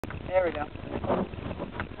There we go.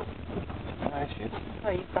 There she is. Oh,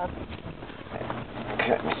 you thought.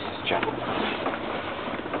 Okay, Mrs. Jack.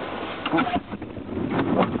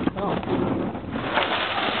 Oh.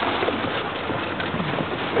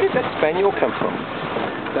 Where did that spaniel come from?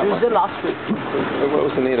 It was the last week. What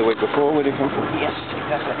was the near the week before? Where did it come from? Yes,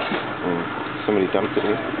 exactly. Somebody dumped it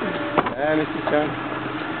here. Mrs. Jack.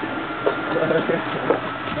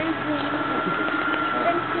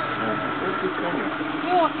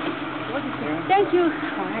 Thank you.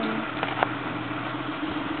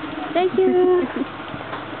 Thank you.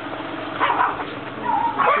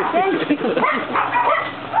 Thank you.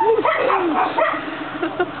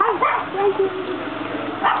 Thank you.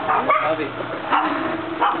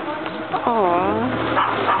 Aww.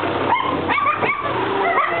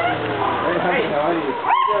 Hey, how are you?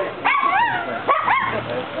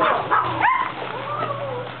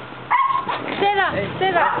 Sarah.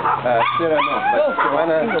 Sarah, no. But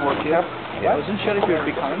Joanna, I wasn't sure if you would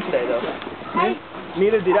be coming today, though. Hi.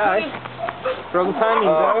 neither did I. Wrong timing,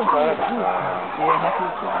 though.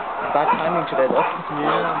 Bad timing today, though.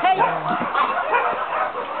 Yeah. Hey.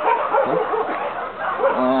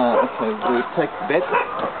 Okay. We take vet.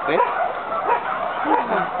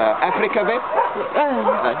 Africa vet.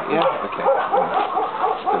 Yeah. Okay.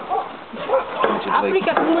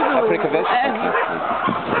 Africa vet.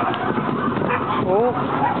 Oh.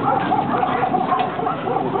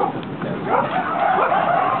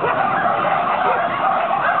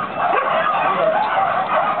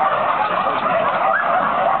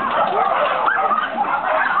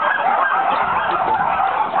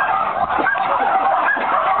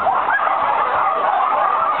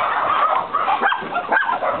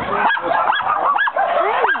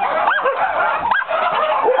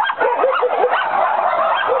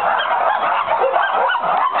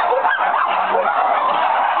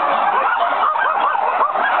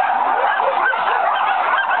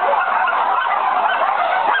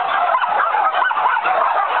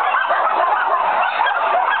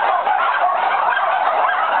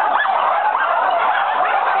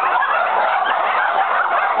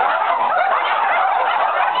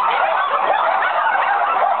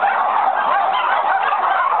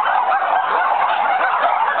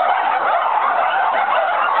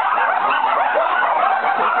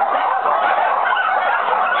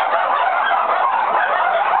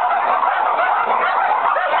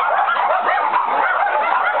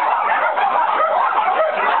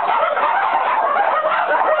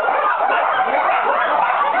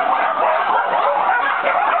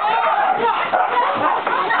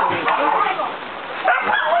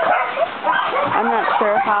 I'm not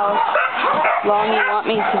sure how long you want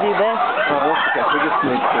me to do this. Oh, that's okay. We just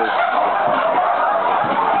need to...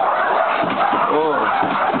 Oh,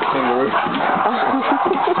 kangaroo.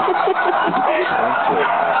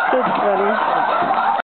 Thank you.